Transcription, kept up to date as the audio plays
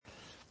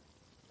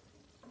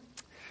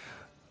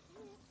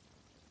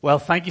Well,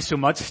 thank you so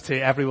much to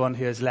everyone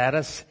who has led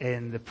us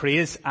in the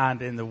praise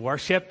and in the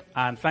worship.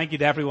 And thank you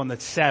to everyone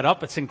that's set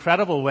up. It's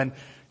incredible when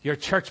you're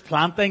church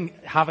planting,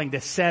 having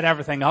to set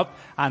everything up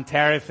and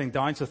tear everything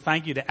down. So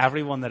thank you to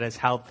everyone that has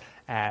helped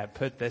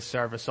put this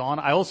service on.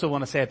 I also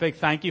want to say a big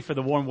thank you for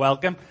the warm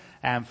welcome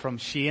from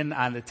Shane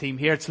and the team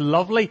here. It's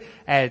lovely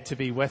to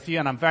be with you,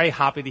 and I'm very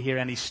happy to hear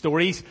any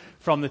stories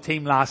from the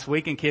team last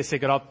week in case they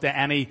got up to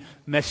any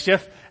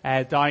mischief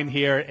down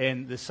here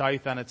in the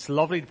south. And it's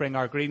lovely to bring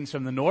our greetings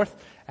from the north,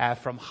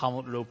 from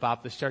Hamilton Road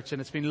Baptist Church.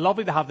 And it's been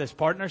lovely to have this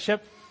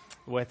partnership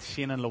with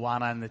Shane and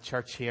Luana and the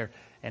church here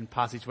in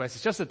Passage West.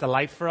 It's just a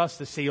delight for us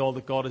to see all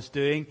that God is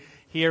doing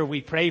here.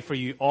 We pray for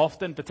you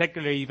often,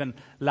 particularly even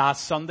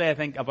last Sunday. I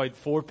think about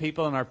 4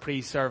 people in our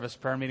pre-service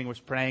prayer meeting was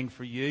praying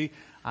for you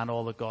and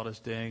all that God is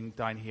doing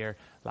down here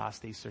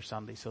last Easter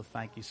Sunday. So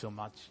thank you so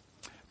much.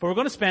 But we're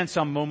going to spend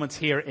some moments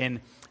here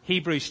in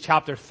Hebrews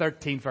chapter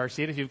 13 verse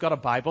 8 if you've got a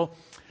Bible.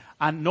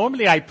 And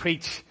normally I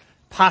preach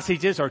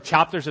passages or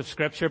chapters of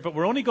Scripture, but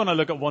we're only going to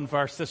look at one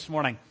verse this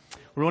morning.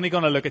 We're only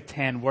going to look at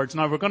 10 words.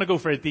 Now we're going to go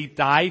for a deep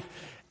dive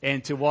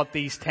into what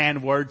these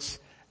 10 words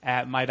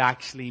might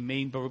actually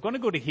mean. But we're going to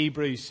go to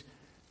Hebrews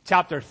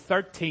chapter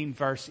 13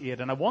 verse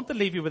 8. And I want to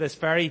leave you with this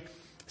very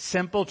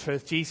simple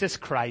truth. Jesus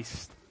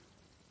Christ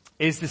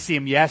is the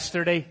same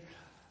yesterday.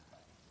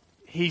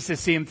 He's the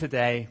same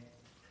today.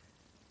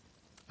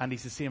 And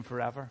He's the same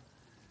forever.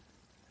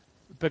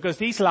 Because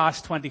these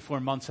last 24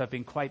 months have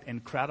been quite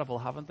incredible,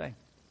 haven't they?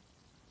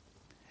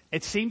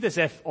 It seemed as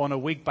if on a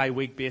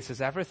week-by-week basis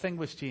everything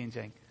was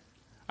changing.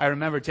 I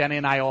remember Jenny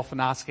and I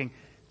often asking,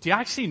 do you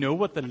actually know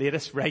what the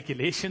latest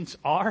regulations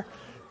are?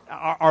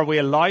 Are we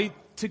allowed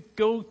to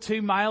go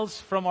 2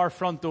 miles from our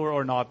front door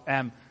or not?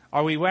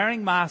 Are we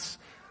wearing masks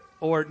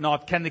or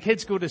not? Can the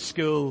kids go to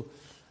school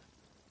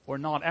or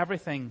not?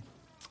 Everything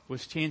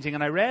was changing.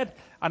 And I read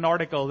an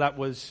article that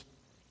was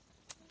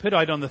put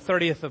out on the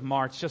 30th of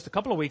March, just a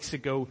couple of weeks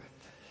ago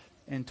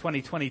in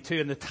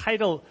 2022. And the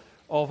title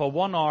of a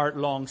 1-hour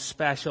long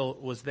special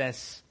was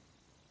this: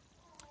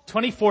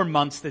 24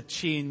 months that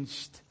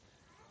changed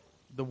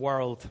the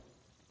world.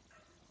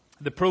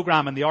 The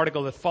program and the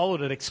article that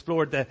followed it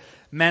explored the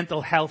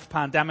mental health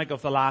pandemic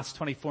of the last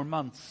 24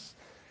 months.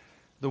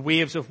 The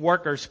waves of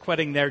workers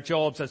quitting their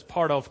jobs as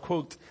part of,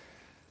 quote,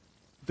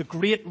 the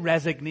great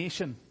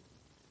resignation.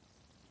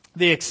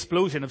 The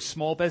explosion of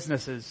small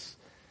businesses.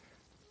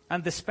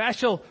 And the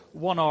special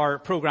 1-hour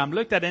program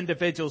looked at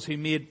individuals who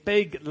made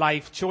big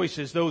life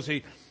choices, those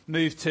who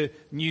moved to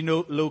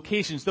new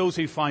locations, those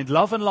who found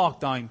love in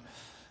lockdown,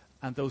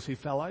 and those who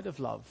fell out of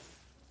love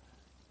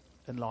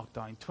in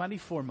lockdown.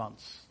 24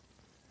 months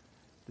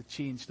that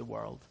changed the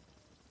world.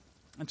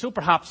 And so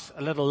perhaps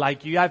a little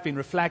like you, I've been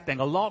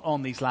reflecting a lot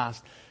on these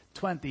last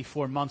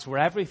 24 months where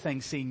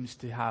everything seems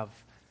to have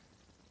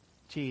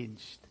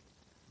changed.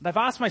 And I've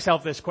asked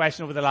myself this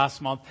question over the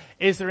last month: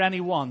 is there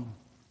anyone?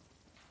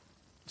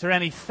 Is there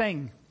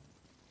anything?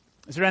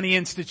 Is there any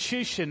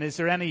institution? Is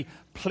there any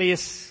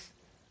place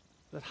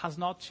that has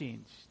not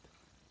changed?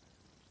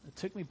 It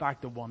took me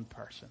back to one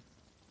person.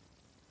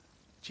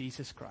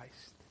 Jesus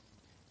Christ.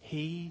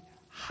 He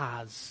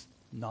has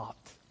not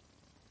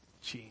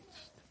changed.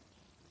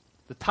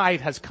 The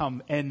tide has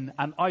come in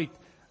and out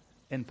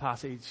in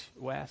Passage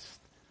West.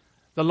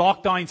 The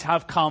lockdowns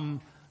have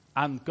come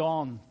and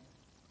gone.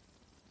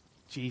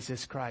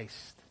 Jesus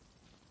Christ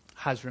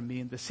has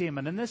remained the same.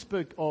 And in this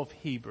book of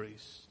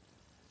Hebrews,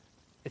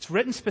 it's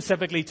written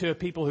specifically to a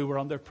people who were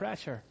under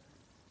pressure.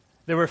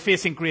 They were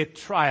facing great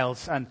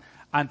trials and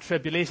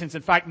tribulations.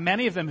 In fact,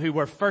 many of them who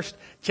were first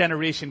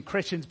generation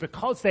Christians,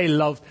 because they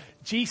loved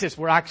Jesus,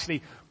 were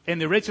actually, in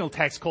the original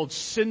text, called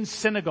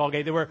synagogue.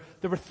 They were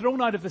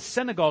thrown out of the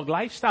synagogue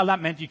lifestyle.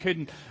 That meant you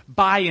couldn't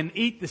buy and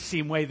eat the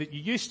same way that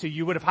you used to.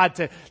 You would have had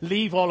to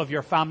leave all of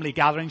your family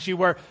gatherings. You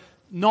were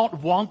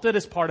not wanted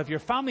as part of your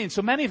family. And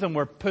so many of them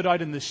were put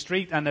out in the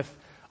street. And if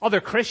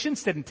other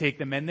Christians didn't take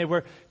them in, they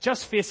were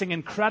just facing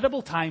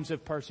incredible times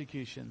of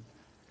persecution.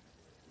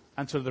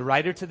 And so the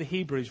writer to the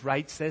Hebrews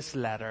writes this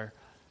letter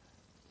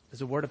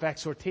as a word of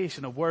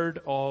exhortation, a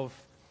word of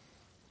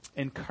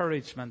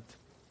encouragement.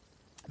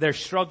 They're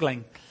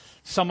struggling.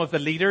 Some of the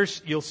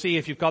leaders, you'll see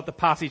if you've got the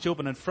passage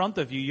open in front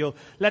of you,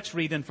 let's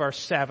read in verse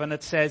 7.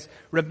 It says,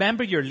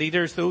 remember your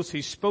leaders, those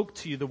who spoke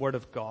to you the word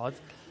of God.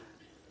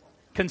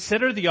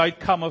 Consider the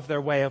outcome of their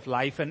way of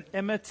life and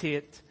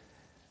imitate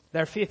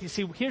their faith. You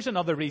see, here's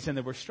another reason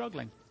they were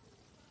struggling.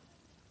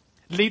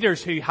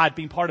 Leaders who had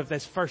been part of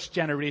this first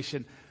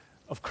generation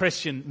of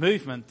Christian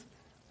movement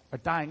are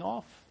dying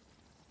off.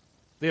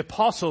 The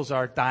apostles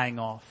are dying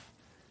off.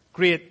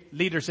 Great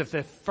leaders of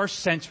the first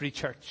century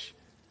church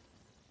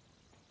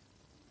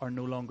are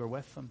no longer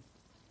with them.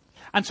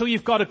 And so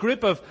you've got a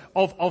group of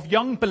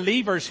young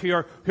believers who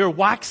are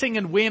waxing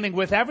and waning,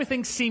 with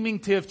everything seeming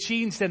to have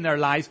changed in their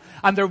lives.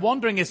 And they're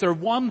wondering, is there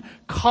one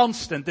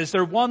constant? Is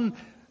there one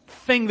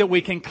thing that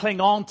we can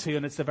cling on to?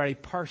 And it's the very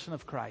person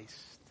of Christ.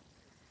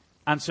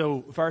 And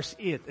so verse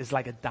 8 is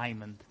like a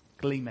diamond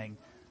gleaming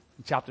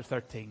in chapter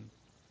 13.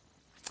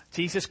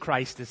 Jesus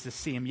Christ is the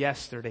same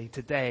yesterday,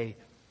 today,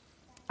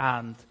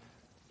 and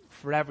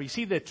forever. You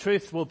see, the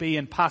truth will be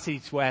in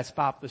Passage West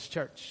Baptist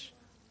Church.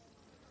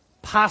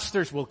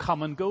 Pastors will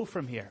come and go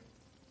from here.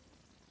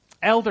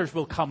 Elders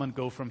will come and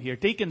go from here.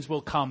 Deacons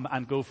will come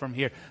and go from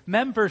here.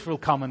 Members will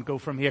come and go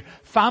from here.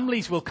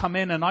 Families will come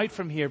in and out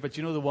from here. But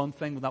you know the one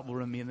thing that will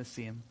remain the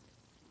same?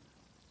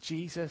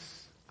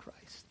 Jesus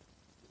Christ.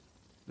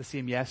 The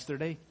same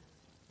yesterday,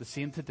 the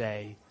same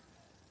today,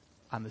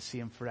 and the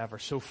same forever.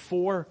 So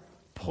 4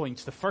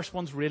 points. The first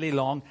one's really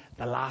long.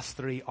 The last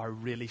 3 are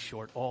really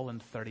short, all in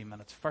 30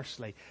 minutes.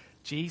 Firstly,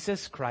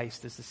 Jesus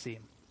Christ is the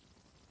same.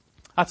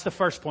 That's the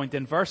first point.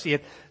 In verse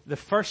 8, the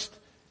first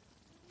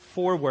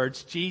 4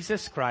 words,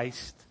 Jesus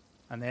Christ,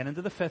 and then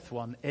into the 5th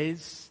one,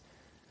 is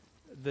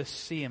the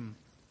same.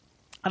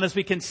 And as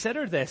we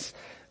consider this,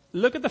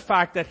 look at the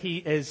fact that he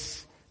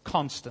is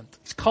constant.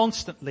 He's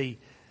constantly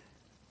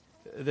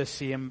the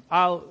same.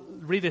 I'll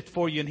read it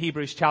for you in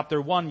Hebrews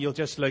chapter 1. You'll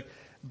just look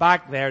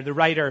back there. The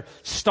writer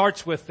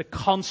starts with the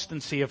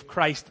constancy of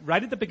Christ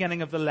right at the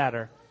beginning of the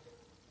letter.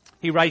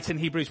 He writes in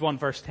Hebrews 1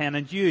 verse 10,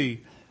 and you,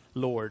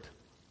 Lord,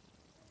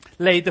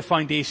 laid the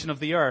foundation of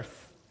the earth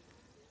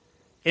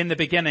in the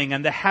beginning,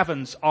 and the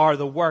heavens are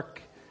the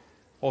work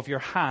of your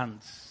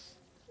hands.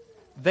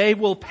 They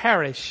will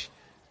perish,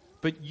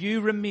 but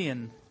you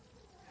remain.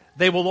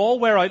 They will all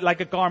wear out like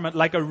a garment,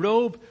 like a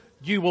robe.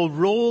 You will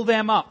roll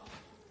them up.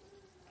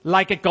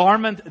 Like a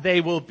garment,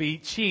 they will be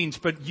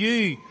changed. But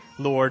you,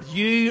 Lord,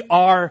 you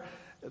are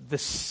the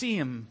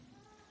same,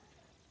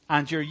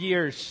 and your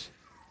years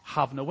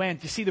have no end.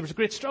 You see, there was a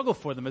great struggle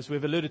for them, as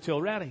we've alluded to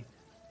already.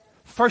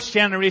 First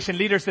generation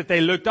leaders that they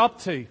looked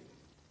up to,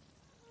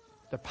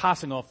 they're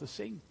passing off the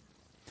scene.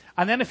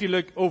 And then if you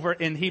look over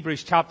in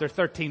Hebrews chapter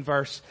 13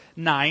 verse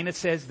 9, it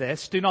says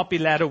this, do not be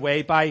led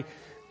away by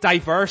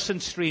diverse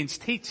and strange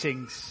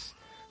teachings,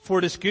 for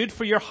it is good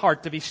for your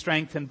heart to be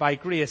strengthened by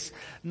grace,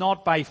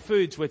 not by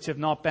foods which have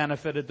not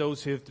benefited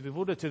those who have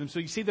devoted to them. So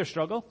you see their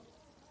struggle?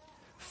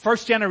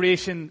 First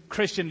generation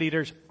Christian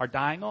leaders are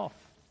dying off.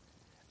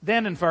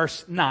 Then in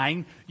verse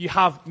 9, you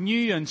have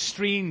new and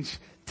strange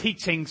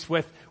teachings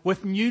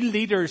with new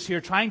leaders who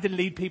are trying to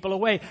lead people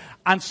away.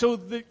 And so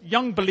the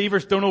young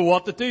believers don't know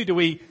what to do. Do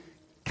we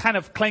kind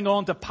of cling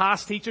on to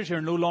past teachers who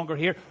are no longer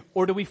here?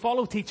 Or do we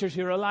follow teachers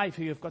who are alive,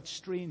 who have got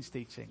strange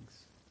teachings?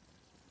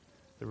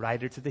 The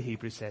writer to the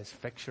Hebrews says,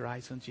 fix your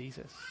eyes on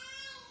Jesus.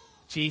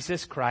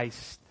 Jesus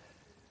Christ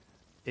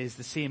is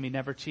the same. He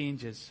never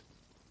changes.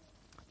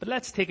 But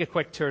let's take a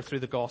quick tour through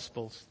the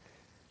Gospels.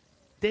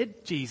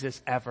 Did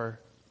Jesus ever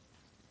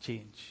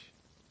change?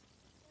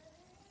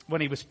 When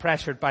he was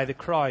pressured by the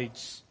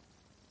crowds,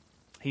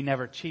 he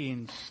never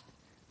changed.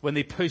 When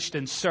they pushed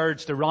and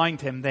surged around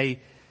him, they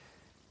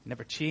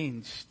never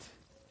changed.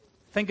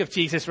 Think of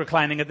Jesus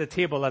reclining at the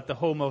table at the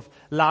home of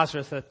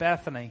Lazarus at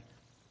Bethany.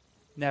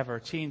 Never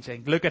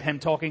changing. Look at him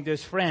talking to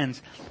his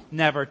friends.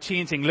 Never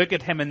changing. Look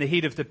at him in the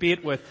heat of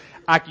debate with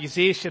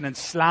accusation and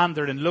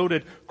slander and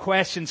loaded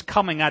questions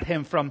coming at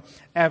him from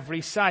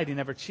every side. He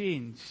never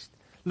changed.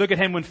 Look at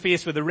him when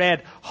faced with the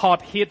red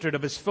hot hatred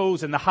of his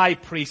foes in the high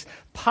priest's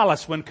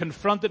palace, when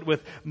confronted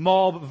with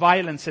mob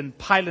violence in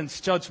Pilate's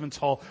judgment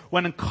hall,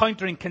 when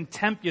encountering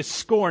contemptuous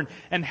scorn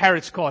in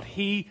Herod's court.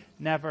 He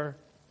never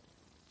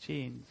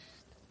changed.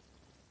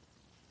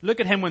 Look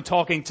at him when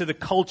talking to the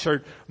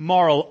cultured,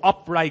 moral,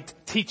 upright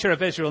teacher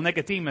of Israel,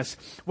 Nicodemus,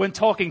 when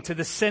talking to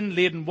the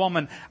sin-laden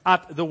woman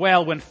at the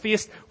well, when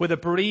faced with a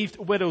bereaved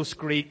widow's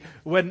grief,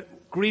 when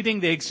greeting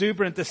the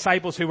exuberant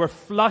disciples who were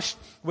flushed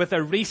with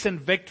their recent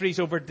victories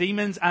over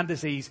demons and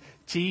disease.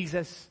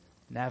 Jesus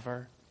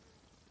never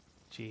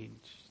changed.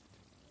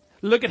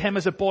 Look at him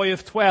as a boy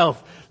of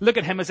 12. Look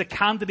at him as a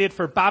candidate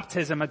for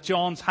baptism at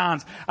John's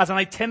hands, as an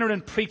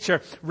itinerant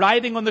preacher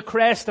riding on the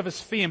crest of his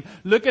fame.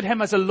 Look at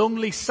him as a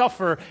lonely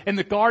sufferer in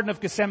the Garden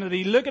of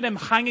Gethsemane. Look at him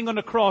hanging on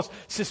a cross,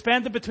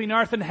 suspended between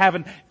earth and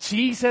heaven.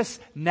 Jesus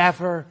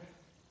never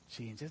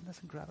changed. Isn't this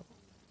incredible?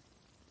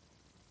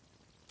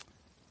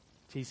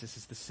 Jesus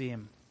is the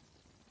same.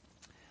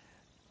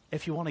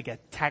 If you want to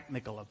get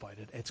technical about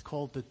it, it's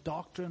called the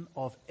doctrine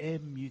of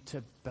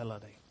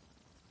immutability.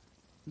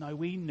 Now,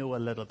 we know a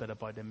little bit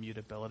about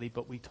immutability,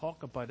 but we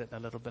talk about it in a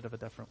little bit of a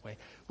different way.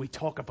 We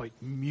talk about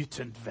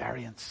mutant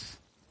variants,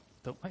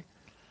 don't we?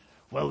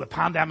 Well, the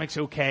pandemic's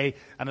okay,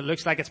 and it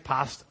looks like it's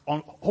passed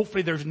on.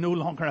 Hopefully there's no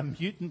longer a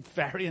mutant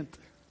variant.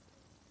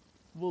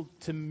 Well,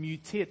 to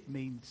mutate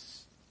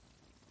means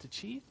to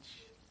change.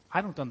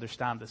 I don't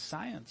understand the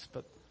science,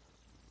 but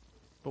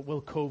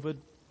will COVID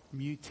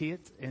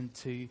mutate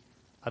into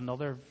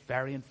another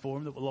variant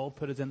form that will all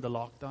put us into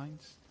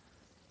lockdowns?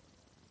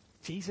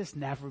 Jesus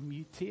never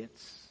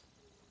mutates.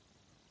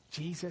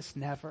 Jesus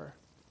never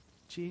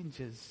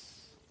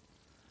changes.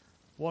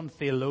 One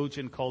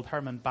theologian called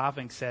Herman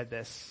Bavinck said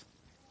this: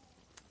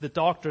 the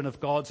doctrine of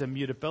God's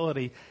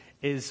immutability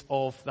is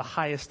of the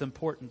highest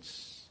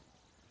importance.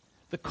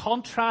 The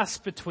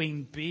contrast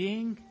between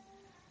being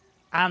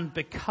and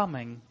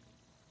becoming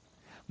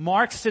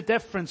marks the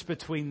difference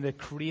between the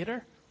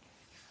creator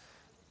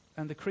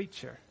and the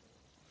creature.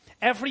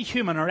 Every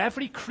human or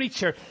every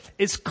creature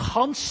is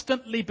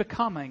constantly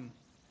becoming.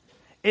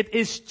 It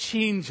is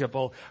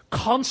changeable,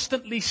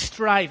 constantly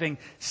striving,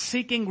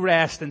 seeking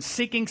rest and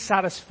seeking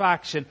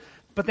satisfaction.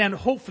 But then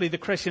hopefully the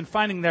Christian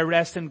finding their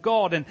rest in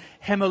God and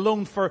Him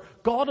alone. For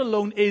God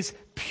alone is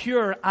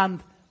pure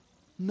and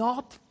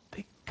not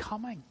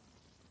becoming.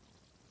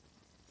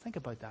 Think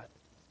about that.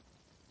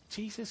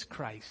 Jesus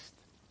Christ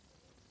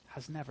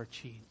has never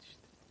changed.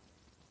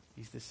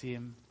 He's the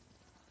same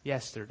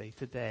yesterday,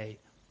 today,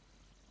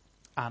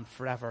 and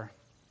forever.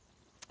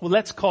 Well,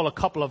 let's call a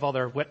couple of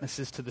other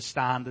witnesses to the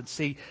stand and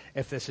see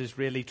if this is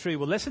really true.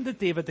 Well, listen to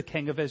David, the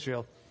king of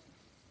Israel.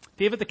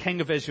 David, the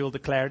king of Israel,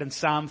 declared in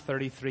Psalm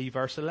 33,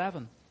 verse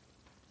 11,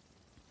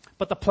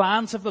 "But the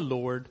plans of the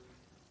Lord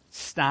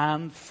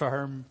stand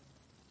firm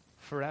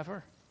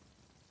forever.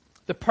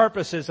 The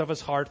purposes of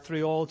His heart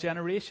through all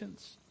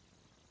generations."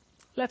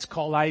 Let's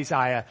call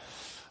Isaiah,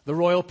 the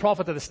royal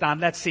prophet, to the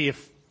stand. Let's see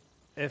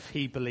if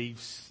he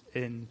believes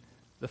in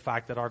the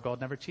fact that our God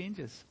never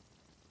changes.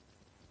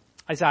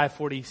 Isaiah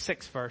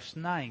 46, verse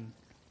 9.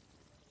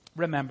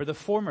 "Remember the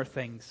former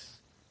things,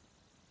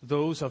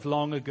 those of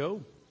long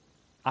ago.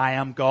 I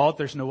am God,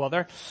 there's no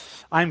other.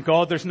 I am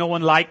God, there's no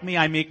one like me.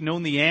 I make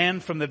known the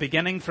end from the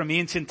beginning, from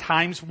ancient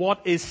times,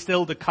 what is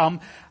still to come.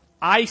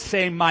 I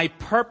say my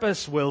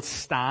purpose will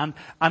stand,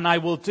 and I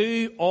will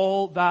do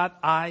all that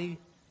I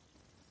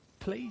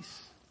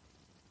please."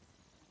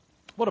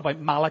 What about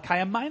Malachi,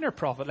 a minor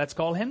prophet? Let's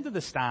call him to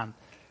the stand.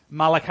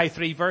 Malachi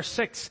 3, verse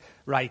 6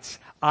 writes,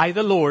 "I,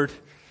 the Lord,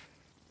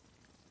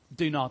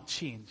 do not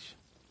change."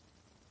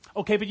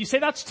 Okay, but you say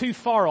that's too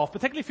far off,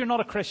 particularly if you're not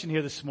a Christian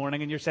here this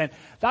morning and you're saying,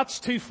 that's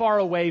too far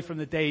away from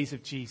the days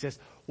of Jesus.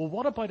 Well,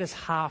 what about his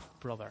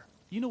half-brother?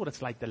 You know what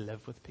it's like to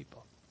live with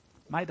people.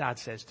 My dad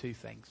says two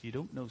things. You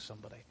don't know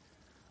somebody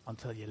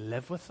until you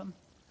live with them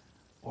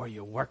or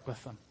you work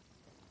with them.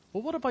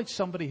 Well, what about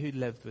somebody who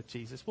lived with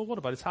Jesus? Well, what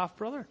about his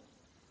half-brother?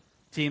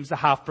 James, the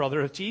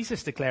half-brother of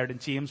Jesus, declared in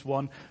James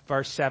 1,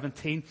 verse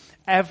 17,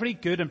 "Every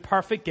good and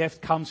perfect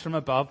gift comes from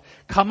above,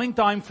 coming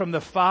down from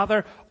the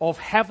Father of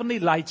heavenly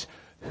lights,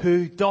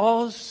 who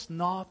does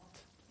not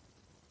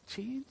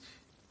change."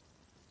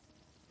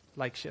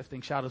 Like shifting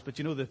shadows. But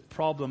you know the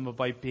problem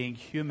about being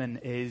human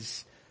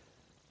is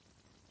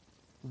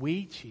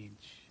we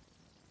change.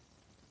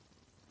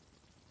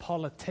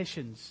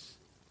 Politicians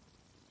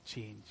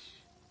change.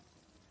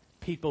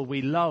 People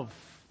we love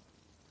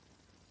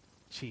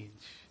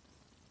change.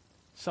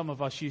 Some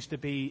of us used to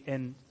be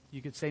in,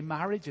 you could say,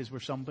 marriages where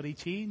somebody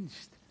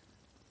changed.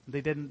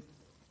 They didn't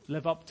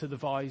live up to the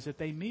vows that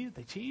they made.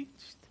 They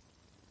changed.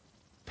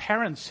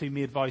 Parents who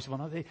made vows to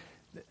one another,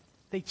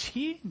 they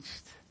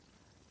changed.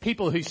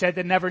 People who said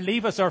they'd never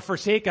leave us or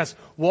forsake us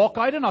walk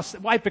out on us.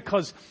 Why?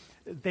 Because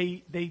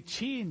they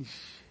change.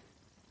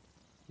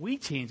 We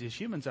change as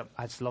humans.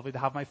 It's lovely to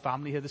have my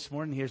family here this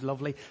morning. Here's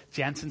lovely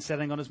Jensen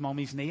sitting on his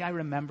mummy's knee. I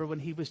remember when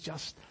he was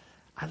just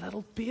a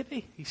little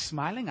baby. He's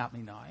smiling at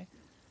me now.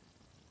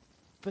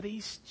 But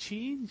he's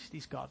changed.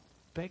 He's got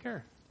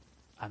bigger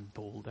and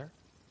bolder.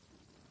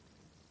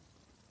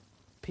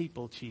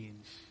 People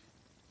change.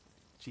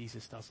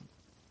 Jesus doesn't.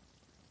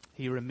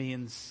 He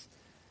remains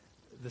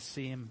the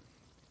same.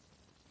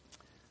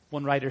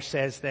 One writer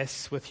says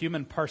this, with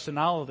human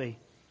personality,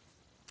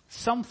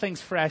 some things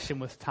freshen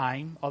with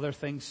time, other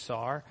things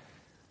sour.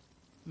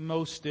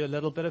 Most do a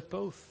little bit of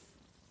both.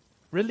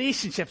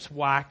 Relationships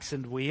wax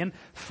and wane.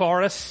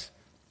 Forests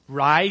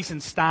rise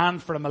and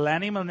stand for a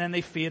millennium and then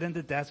they fade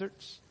into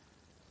deserts.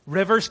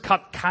 Rivers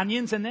cut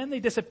canyons and then they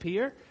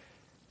disappear.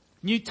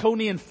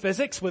 Newtonian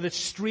physics with its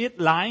straight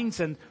lines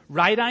and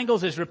right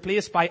angles is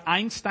replaced by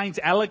Einstein's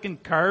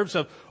elegant curves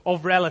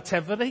of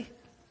relativity.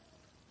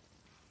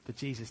 But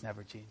Jesus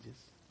never changes.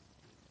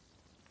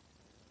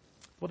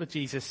 What did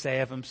Jesus say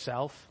of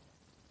himself?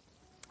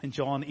 In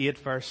John 8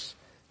 verse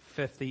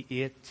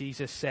 58,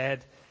 Jesus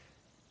said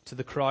to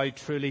the crowd,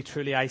 "Truly,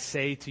 truly, I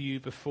say to you,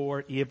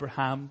 before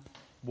Abraham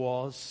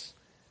was,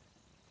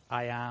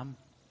 I am."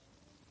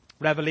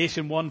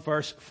 Revelation 1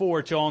 verse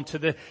 4, John, "To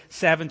the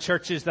 7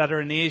 churches that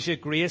are in Asia,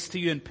 grace to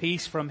you and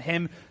peace from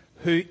him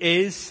who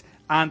is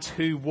and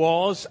who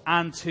was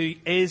and who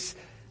is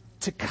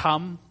to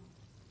come."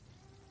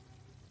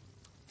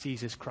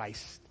 Jesus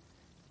Christ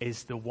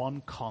is the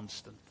one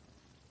constant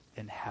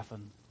in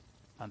heaven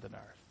and on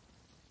earth.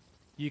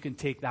 You can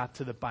take that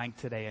to the bank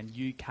today and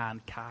you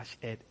can cash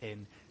it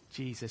in.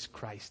 Jesus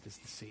Christ is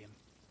the same.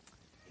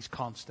 He's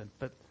constant.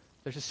 But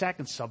there's a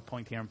second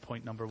sub-point here in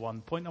point number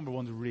 1. Point number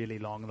 1's really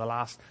long and the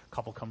last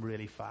couple come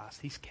really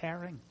fast. He's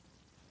caring.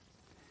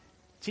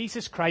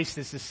 Jesus Christ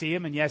is the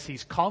same, and yes,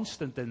 he's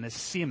constant in his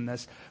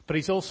sameness, but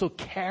he's also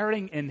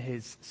caring in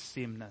his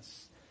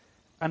sameness.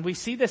 And we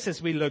see this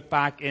as we look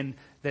back in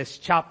this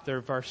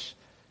chapter, verse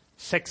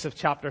 6 of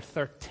chapter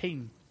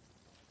 13.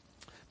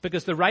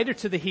 Because the writer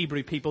to the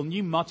Hebrew people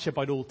knew much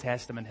about Old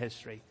Testament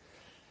history.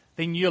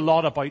 They knew a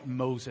lot about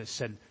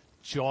Moses and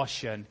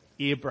Joshua and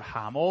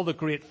Abraham, all the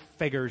great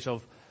figures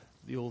of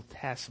the Old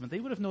Testament. They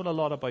would have known a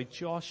lot about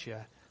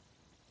Joshua.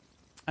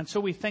 And so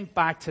we think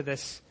back to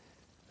this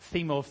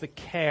theme of the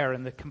care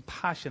and the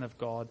compassion of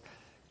God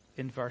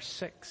in verse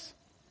 6.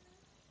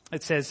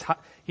 It says,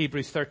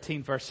 Hebrews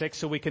 13 verse 6,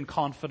 so we can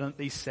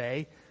confidently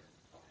say,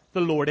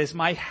 the Lord is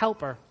my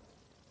helper.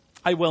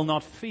 I will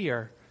not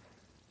fear.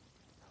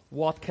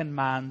 What can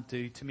man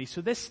do to me?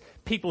 So this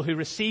people who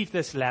received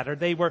this letter,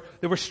 they were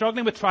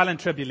struggling with trial and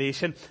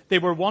tribulation. They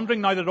were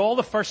wondering now that all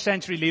the first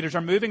century leaders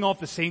are moving off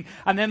the scene,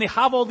 and then they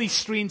have all these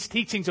strange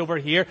teachings over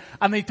here,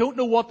 and they don't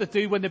know what to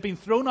do when they've been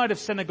thrown out of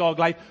synagogue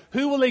life.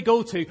 Who will they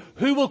go to?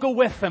 Who will go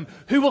with them?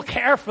 Who will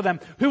care for them?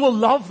 Who will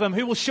love them?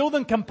 Who will show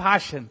them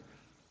compassion?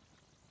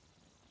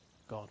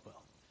 God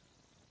will.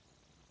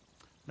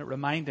 And it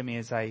reminded me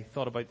as I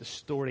thought about the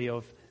story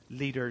of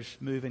leaders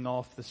moving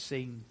off the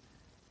scene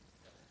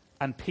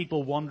and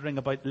people wondering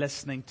about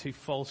listening to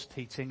false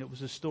teaching. It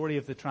was a story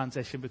of the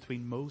transition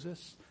between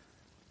Moses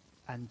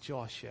and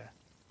Joshua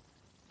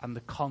and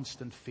the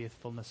constant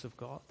faithfulness of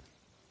God.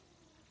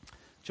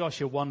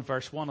 Joshua 1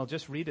 verse 1, I'll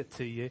just read it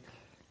to you,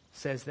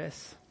 says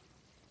this.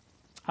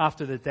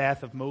 After the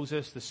death of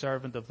Moses, the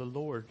servant of the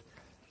Lord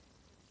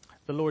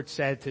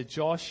said to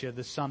Joshua,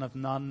 the son of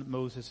Nun,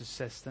 Moses'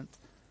 assistant,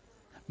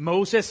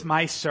 Moses,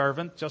 my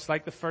servant, just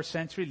like the first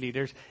century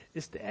leaders,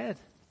 is dead.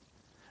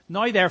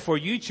 Now therefore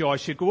you,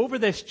 Joshua, go over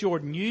this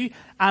Jordan, you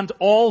and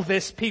all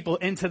this people,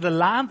 into the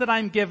land that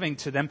I'm giving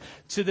to them,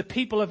 to the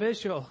people of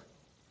Israel.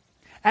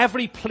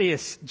 Every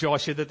place,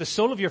 Joshua, that the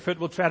sole of your foot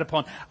will tread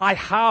upon, I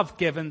have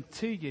given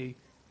to you,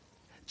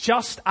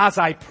 just as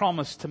I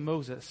promised to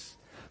Moses.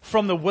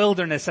 From the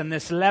wilderness and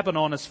this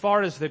Lebanon as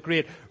far as the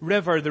great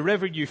river, the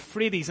river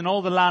Euphrates and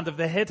all the land of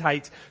the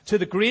Hittites, to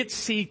the great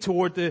sea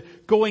toward the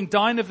going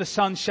down of the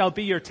sun shall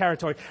be your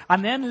territory.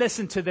 And then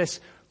listen to this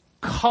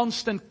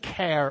constant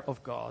care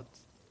of God.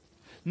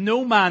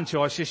 No man,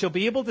 Joshua, shall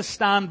be able to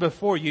stand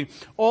before you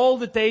all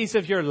the days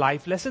of your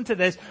life. Listen to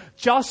this.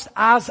 Just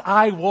as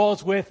I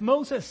was with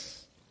Moses.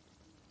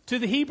 To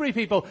the Hebrew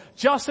people,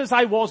 just as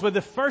I was with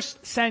the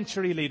first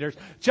century leaders,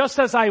 just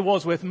as I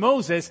was with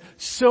Moses,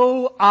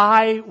 so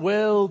I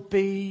will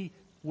be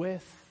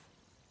with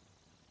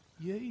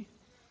you.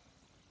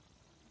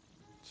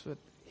 That's what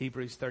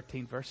Hebrews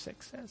 13 verse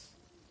 6 says.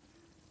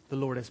 The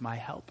Lord is my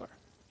helper.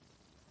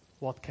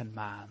 What can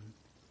man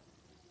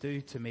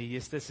do to me?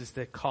 Yes, this is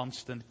the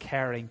constant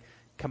caring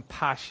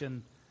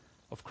compassion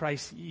of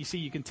Christ. You see,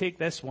 you can take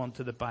this one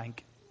to the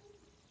bank.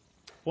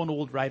 One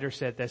old writer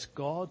said this,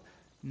 God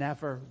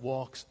never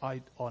walks out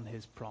on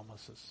his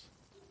promises.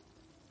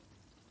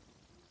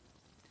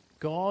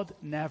 God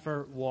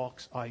never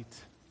walks out on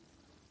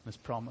his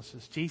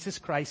promises. Jesus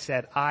Christ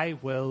said, I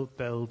will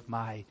build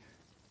my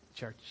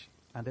church.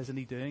 And isn't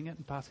he doing it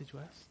in Passage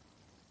West?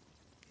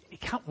 He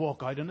can't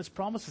walk out on his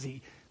promises.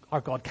 Our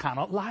God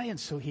cannot lie, and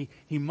so he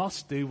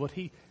must do what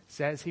he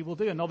says he will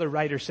do. Another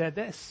writer said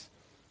this.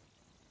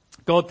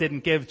 God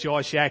didn't give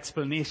Joshua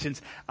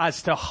explanations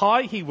as to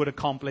how he would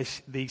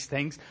accomplish these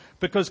things,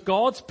 because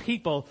God's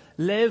people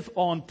live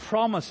on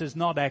promises,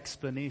 not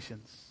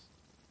explanations.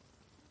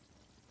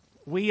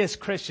 We as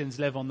Christians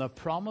live on the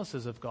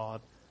promises of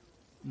God,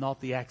 not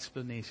the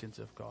explanations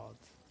of God.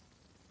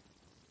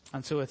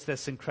 And so it's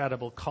this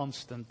incredible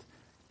constant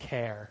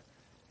care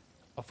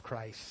of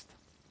Christ.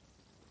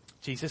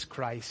 Jesus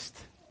Christ,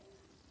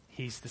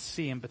 he's the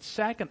same. But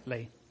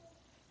secondly,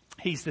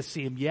 he's the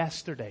same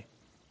yesterday.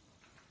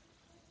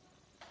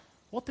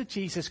 What did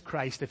Jesus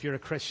Christ, if you're a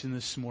Christian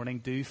this morning,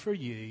 do for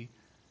you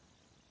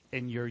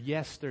in your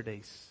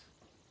yesterdays?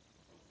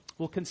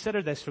 Well,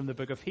 consider this from the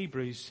book of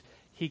Hebrews.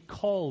 He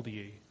called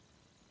you. He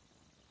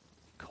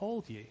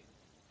called you.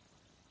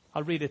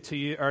 I'll read it to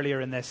you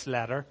earlier in this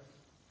letter.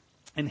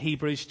 In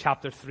Hebrews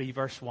chapter 3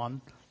 verse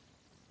 1.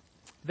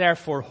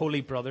 Therefore,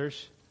 holy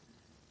brothers,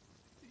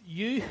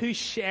 you who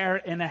share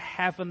in a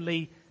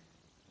heavenly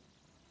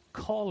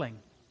calling,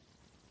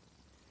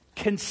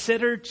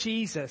 consider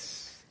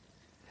Jesus,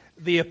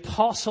 the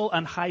apostle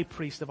and high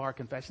priest of our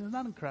confession. Isn't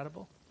that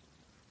incredible?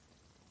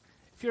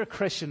 If you're a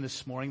Christian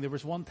this morning, there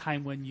was one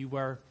time when you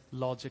were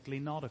logically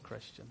not a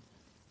Christian.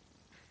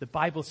 The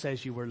Bible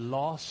says you were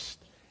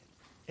lost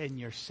in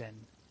your sin.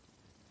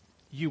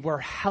 You were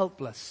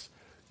helpless.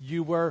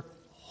 You were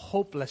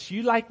hopeless.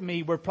 You, like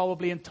me, were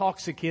probably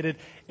intoxicated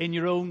in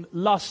your own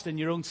lust and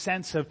your own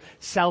sense of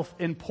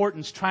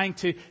self-importance, trying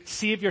to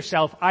save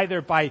yourself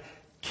either by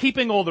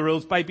keeping all the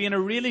rules, by being a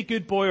really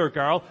good boy or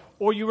girl,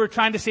 or you were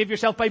trying to save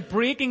yourself by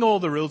breaking all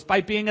the rules, by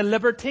being a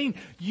libertine.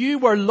 You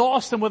were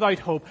lost and without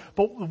hope.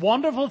 But the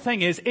wonderful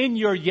thing is, in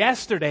your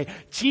yesterday,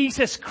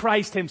 Jesus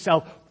Christ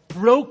himself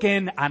broke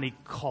in and he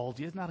called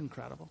you. Isn't that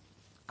incredible?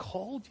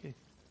 Called you.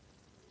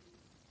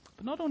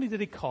 But not only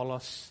did he call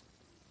us,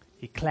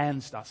 he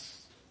cleansed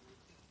us.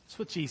 That's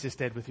what Jesus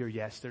did with your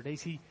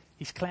yesterdays.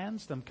 He's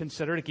cleansed them.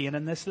 Consider it again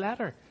in this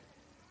letter.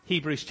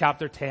 Hebrews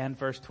chapter 10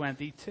 verse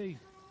 22.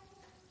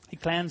 He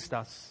cleansed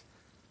us.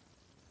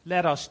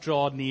 Let us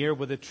draw near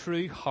with a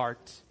true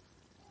heart,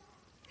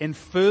 in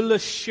full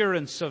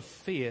assurance of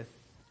faith,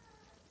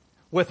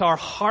 with our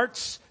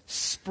hearts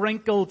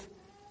sprinkled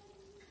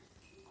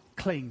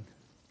clean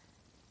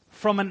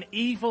from an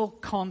evil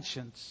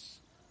conscience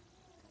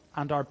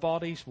and our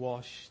bodies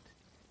washed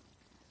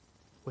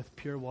with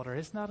pure water.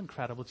 Isn't that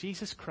incredible?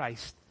 Jesus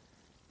Christ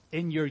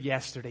in your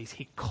yesterdays.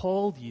 He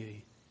called you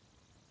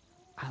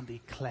and He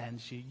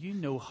cleansed you. You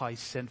know how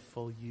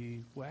sinful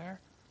you were.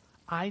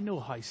 I know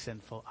how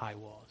sinful I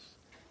was.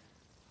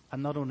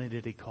 And not only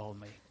did He call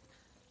me,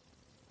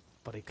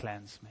 but He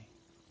cleansed me.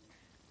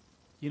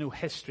 You know,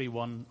 history,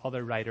 one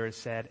other writer has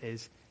said,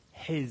 is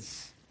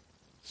His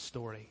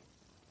story.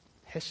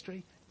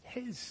 History,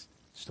 His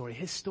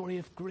story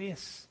of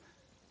grace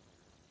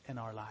in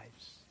our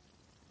lives.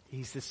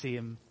 He's the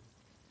same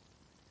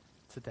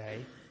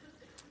today.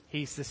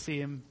 He's the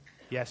same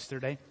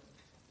yesterday.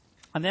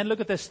 And then look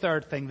at this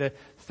third thing, the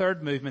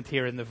third movement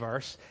here in the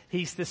verse.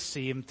 He's the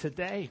same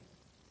today.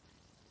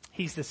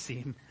 He's the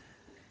same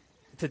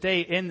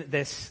today. In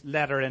this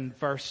letter in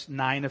verse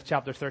 9 of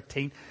chapter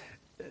 13,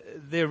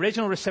 the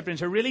original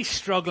recipients are really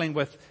struggling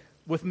with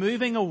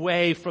moving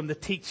away from the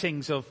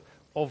teachings of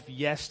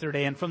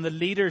yesterday and from the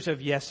leaders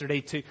of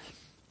yesterday to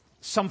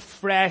some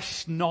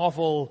fresh,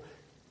 novel,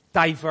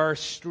 diverse,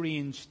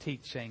 strange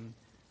teaching.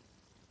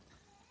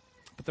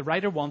 But the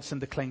writer wants them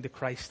to cling to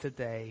Christ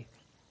today.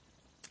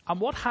 And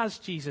what has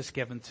Jesus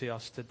given to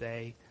us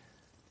today?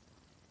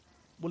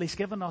 Well, He's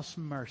given us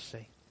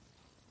mercy.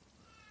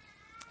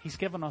 He's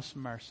given us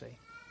mercy.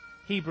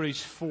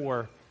 Hebrews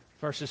 4,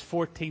 verses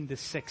 14 to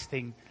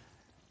 16,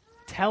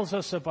 tells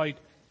us about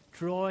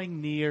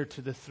drawing near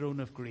to the throne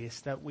of grace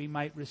that we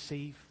might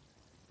receive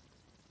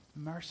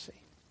mercy.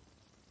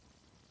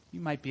 You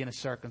might be in a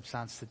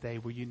circumstance today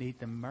where you need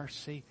the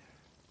mercy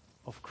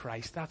of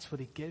Christ. That's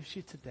what He gives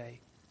you today.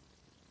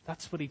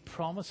 That's what He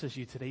promises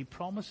you today. He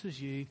promises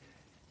you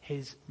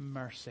His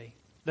mercy.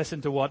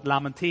 Listen to what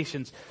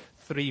Lamentations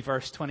 3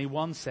 verse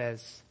 21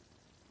 says.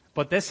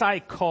 But this I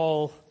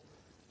call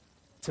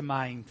to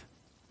mind,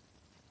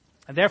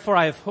 and therefore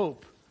I have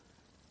hope.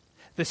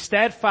 The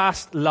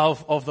steadfast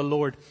love of the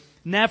Lord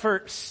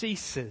never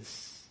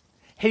ceases.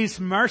 His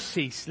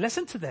mercies,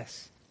 listen to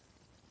this,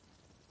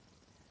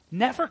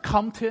 never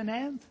come to an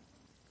end.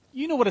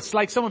 You know what it's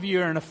like. Some of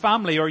you are in a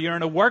family, or you're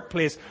in a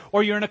workplace,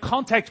 or you're in a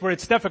context where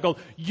it's difficult.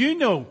 You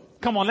know,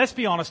 come on, let's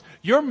be honest,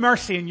 your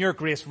mercy and your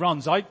grace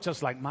runs out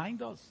just like mine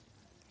does.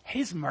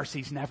 His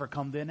mercies never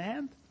come to an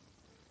end.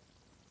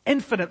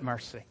 Infinite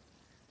mercy.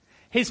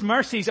 His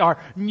mercies are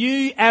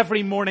new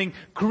every morning.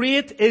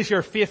 Great is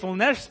your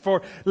faithfulness.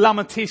 For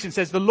Lamentation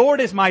says, the Lord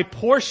is my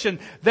portion,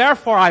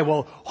 therefore I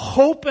will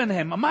hope in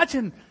Him.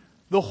 Imagine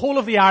the whole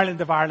of the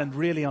island of Ireland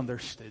really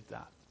understood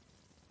that.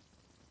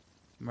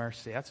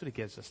 Mercy, that's what He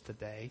gives us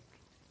today.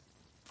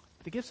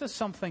 But He gives us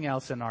something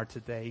else in our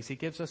todays. He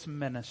gives us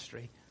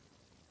ministry.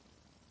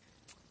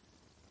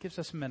 He gives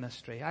us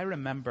ministry. I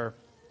remember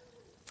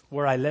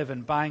where I live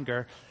in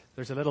Bangor,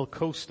 there's a little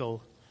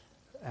coastal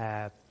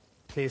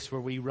place where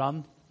we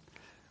run,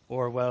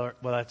 or well,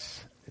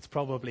 it's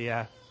probably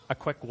a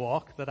quick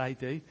walk that I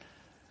do.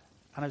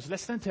 And I was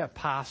listening to a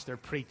pastor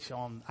preach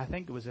on, I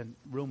think it was in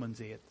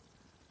Romans 8.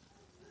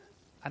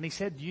 And he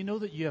said, do you know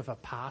that you have a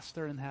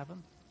pastor in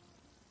heaven?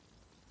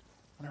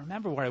 And I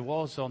remember where I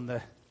was on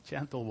the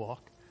gentle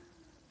walk,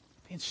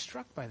 being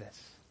struck by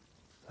this,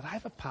 that I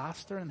have a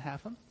pastor in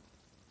heaven.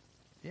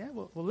 Yeah,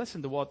 well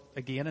listen to what,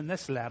 again, in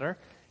this letter,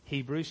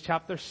 Hebrews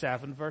chapter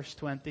 7, verse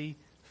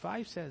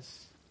 25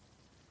 says.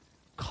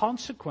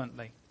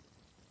 Consequently,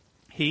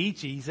 He,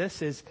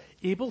 Jesus, is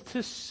able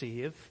to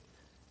save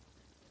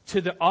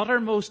to the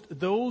uttermost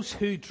those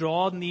who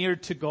draw near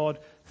to God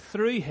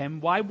through Him.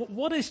 Why?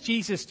 What is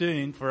Jesus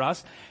doing for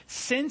us?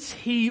 Since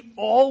He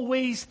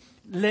always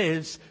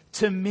lives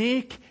to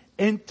make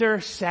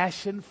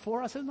intercession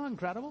for us. Isn't that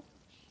incredible?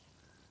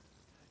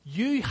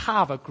 You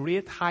have a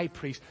great high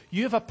priest.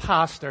 You have a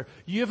pastor.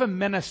 You have a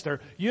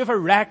minister. You have a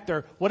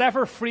rector.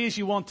 Whatever phrase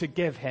you want to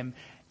give Him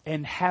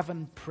in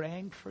heaven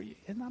praying for you.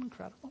 Isn't that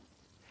incredible?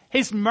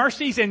 His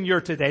mercies in your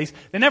todays,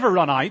 they never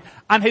run out.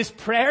 And His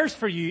prayers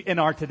for you in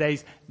our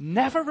todays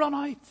never run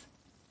out.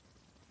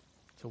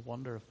 It's a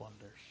wonder of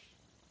wonders.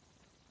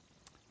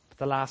 But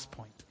the last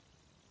point.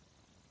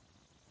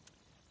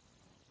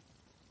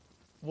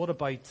 What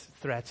about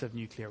threats of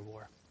nuclear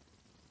war?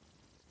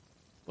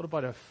 What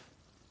about if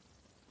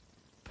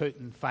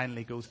Putin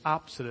finally goes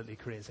absolutely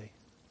crazy?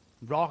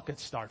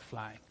 Rockets start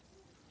flying.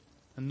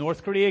 And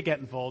North Korea get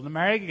involved, and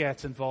America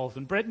gets involved,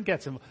 and Britain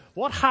gets involved.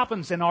 What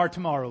happens in our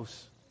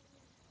tomorrows?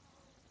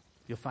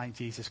 You'll find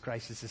Jesus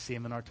Christ is the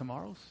same in our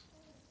tomorrows.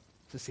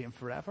 It's the same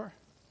forever.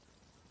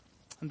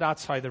 And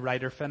that's how the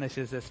writer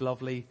finishes this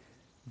lovely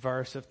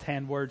verse of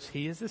 10 words.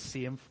 He is the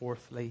same,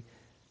 fourthly,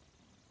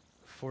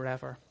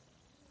 forever.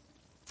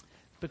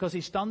 Because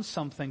He's done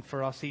something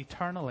for us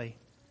eternally.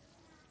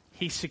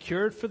 He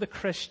secured for the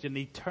Christian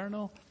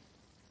eternal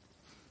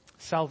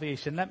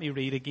salvation. Let me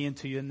read again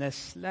to you in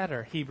this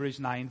letter, Hebrews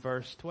 9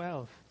 verse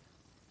 12.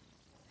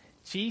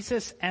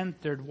 Jesus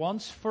entered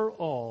once for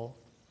all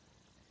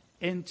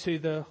into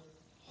the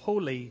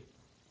holy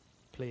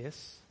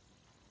place,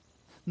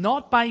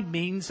 not by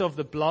means of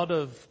the blood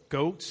of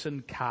goats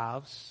and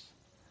calves,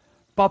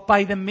 but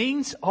by the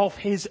means of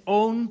His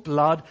own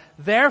blood,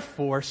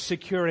 therefore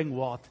securing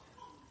what?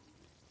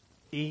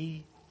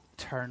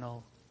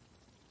 Eternal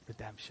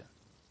redemption.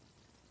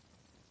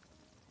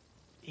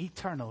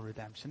 eternal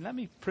redemption. Let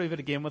me prove it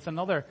again with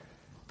another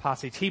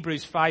passage.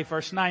 Hebrews 5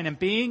 verse 9. And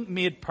being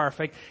made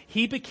perfect,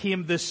 he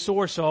became the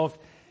source of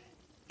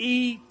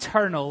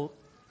eternal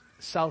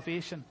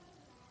salvation.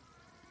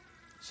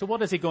 So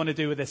what is he going to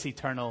do with this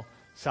eternal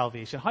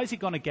salvation? How is he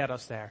going to get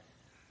us there?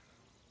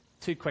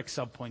 2 quick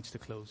subpoints to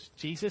close.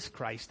 Jesus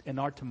Christ in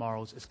our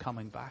tomorrows is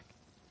coming back.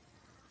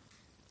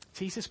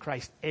 Jesus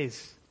Christ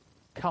is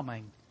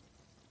coming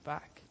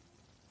back.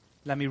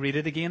 Let me read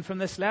it again from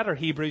this letter.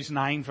 Hebrews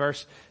 9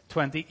 verse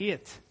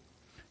 28.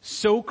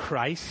 So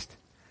Christ,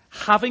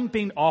 having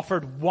been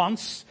offered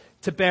once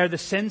to bear the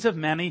sins of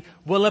many,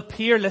 will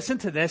appear, listen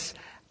to this,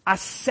 a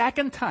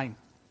second time.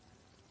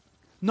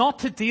 Not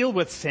to deal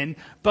with sin,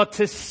 but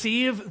to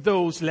save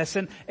those,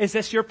 listen, is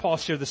this your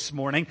posture this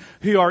morning,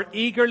 who are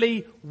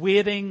eagerly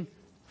waiting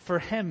for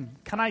him?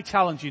 Can I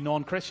challenge you,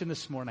 non-Christian,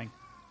 this morning?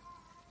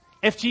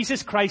 If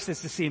Jesus Christ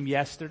is the same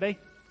yesterday,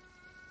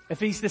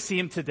 if he's the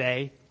same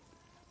today,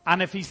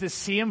 and if he's the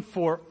same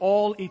for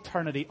all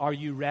eternity, are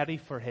you ready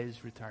for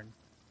his return?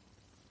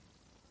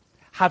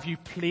 Have you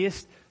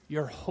placed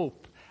your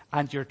hope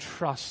and your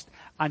trust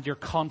and your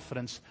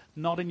confidence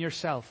not in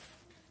yourself,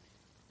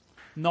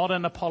 not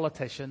in a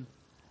politician,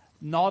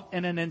 not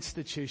in an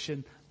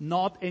institution,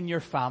 not in your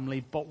family,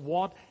 but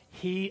what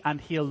he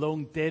and he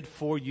alone did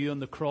for you on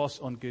the cross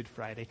on Good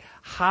Friday?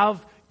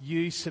 Have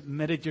you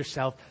submitted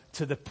yourself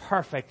to the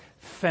perfect,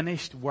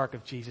 finished work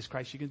of Jesus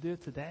Christ? You can do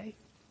it today.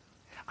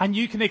 And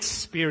you can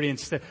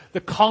experience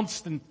the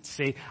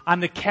constancy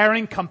and the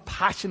caring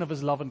compassion of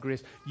his love and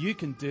grace. You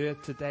can do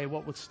it today.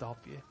 What would stop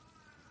you?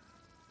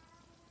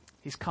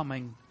 He's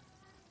coming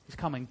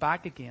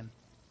back again.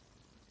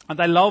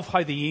 And I love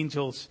how the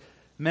angels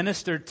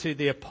ministered to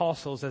the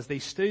apostles as they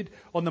stood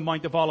on the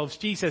Mount of Olives.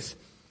 Jesus,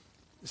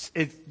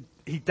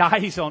 he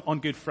dies on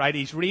Good Friday.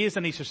 He's raised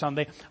on Easter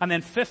Sunday. And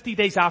then 50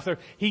 days after,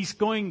 he's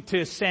going to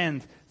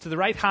ascend to the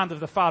right hand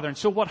of the Father. And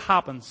so what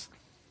happens?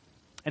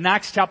 In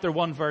Acts chapter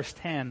 1 verse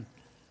 10.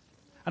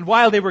 And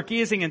while they were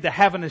gazing into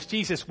heaven as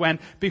Jesus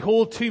went,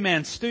 behold, 2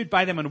 men stood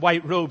by them in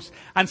white robes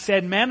and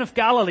said, Men of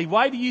Galilee,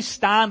 why do you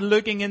stand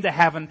looking into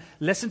heaven?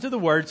 Listen to the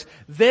words.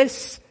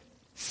 This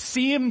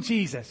same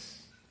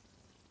Jesus,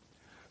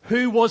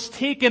 who was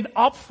taken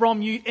up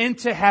from you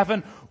into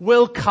heaven,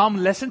 will come,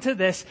 listen to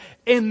this,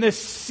 in the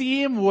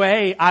same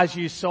way as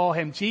you saw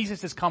him.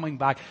 Jesus is coming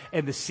back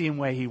in the same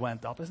way he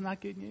went up. Isn't that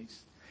good news?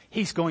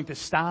 He's going to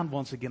stand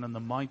once again on the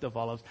Mount of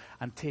Olives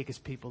and take his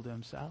people to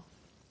himself.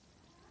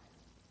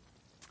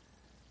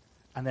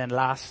 And then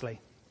lastly,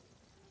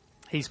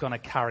 he's going to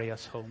carry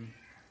us home.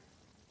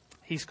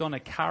 He's going to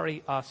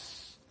carry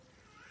us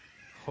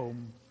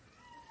home.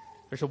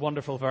 There's a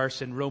wonderful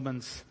verse in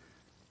Romans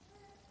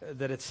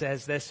that it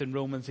says this in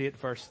Romans 8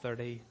 verse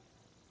 30.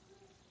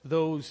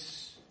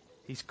 Those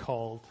he's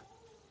called,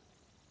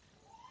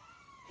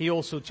 he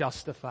also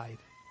justified.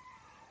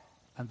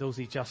 And those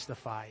he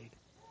justified,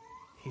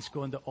 he's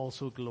going to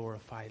also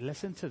glorify.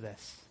 Listen to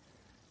this.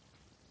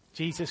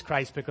 Jesus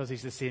Christ, because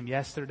he's the same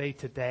yesterday,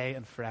 today,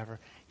 and forever,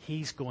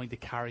 he's going to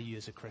carry you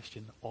as a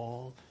Christian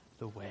all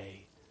the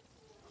way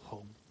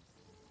home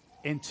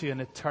into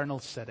an eternal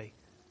city,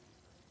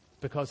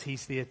 because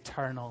he's the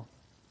eternal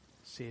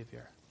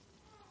Savior.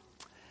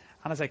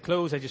 And as I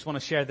close, I just want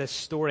to share this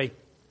story.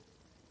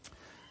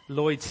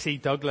 Lloyd C.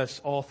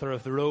 Douglas, author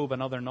of The Robe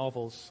and other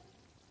novels,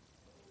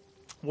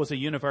 was a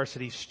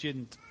university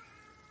student,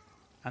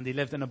 and he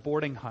lived in a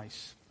boarding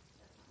house.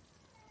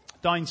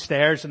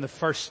 Downstairs on the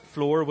first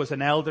floor was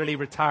an elderly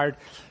retired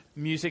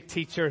music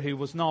teacher who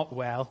was not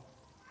well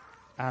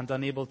and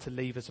unable to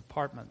leave his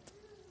apartment.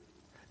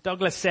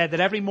 Douglas said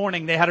that every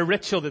morning they had a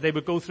ritual that they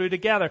would go through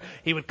together.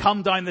 He would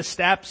come down the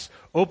steps,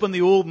 open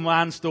the old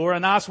man's door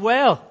and ask,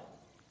 Well,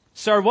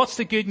 sir, what's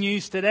the good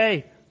news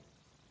today?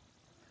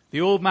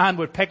 The old man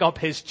would pick up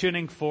his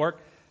tuning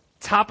fork,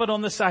 tap it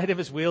on the side of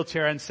his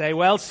wheelchair and say,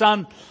 Well,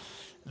 son,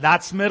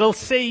 that's middle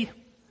C.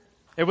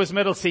 It was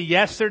middle C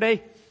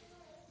yesterday.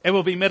 It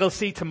will be middle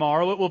C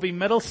tomorrow. It will be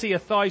middle C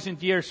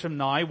 1,000 years from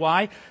now.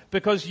 Why?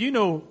 Because you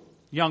know,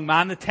 young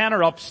man, the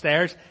tenor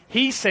upstairs,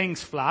 he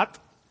sings flat.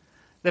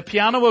 The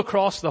piano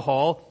across the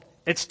hall,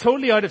 it's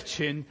totally out of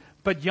tune.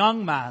 But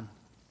young man,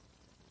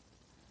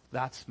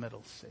 that's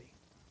middle C.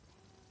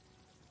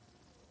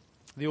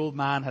 The old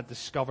man had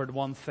discovered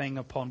one thing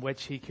upon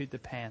which he could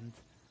depend.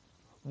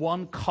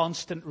 One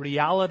constant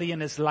reality in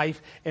his life,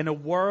 in a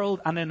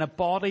world and in a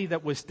body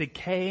that was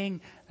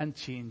decaying and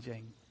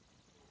changing.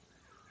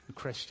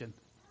 Christian,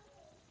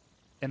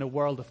 in a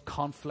world of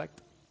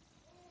conflict,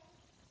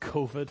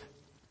 COVID,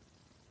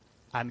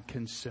 and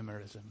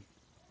consumerism,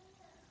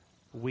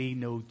 we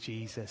know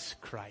Jesus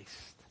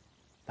Christ,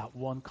 that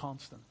one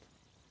constant,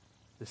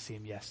 the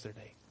same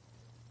yesterday,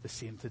 the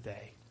same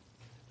today,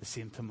 the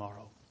same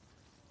tomorrow,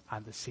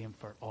 and the same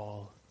for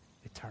all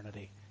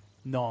eternity.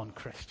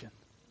 Non-Christian,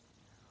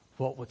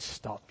 what would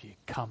stop you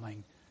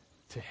coming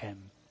to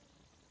him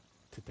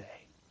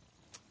today?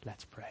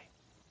 Let's pray.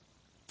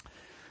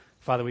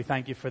 Father, we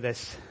thank you for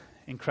this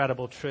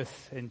incredible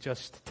truth in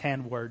just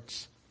 10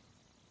 words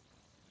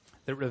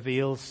that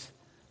reveals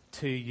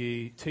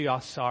to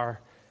us our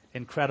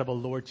incredible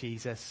Lord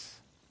Jesus.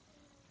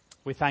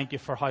 We thank you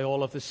for how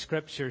all of the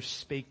scriptures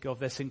speak of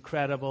this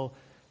incredible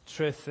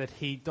truth that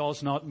he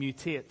does not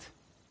mutate,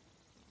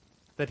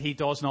 that he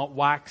does not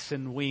wax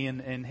and wane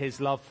in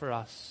his love for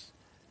us,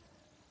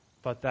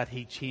 but that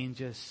he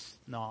changes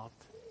not.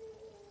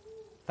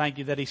 Thank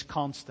you that he's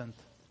constant.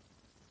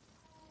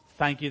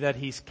 Thank you that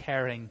he's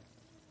caring.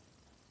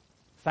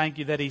 Thank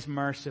you that he's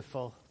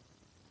merciful.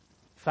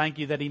 Thank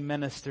you that he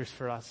ministers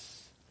for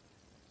us.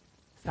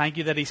 Thank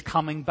you that he's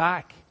coming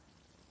back.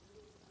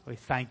 We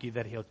thank you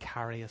that he'll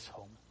carry us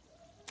home,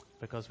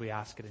 because we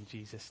ask it in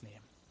Jesus' name.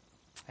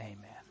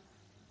 Amen.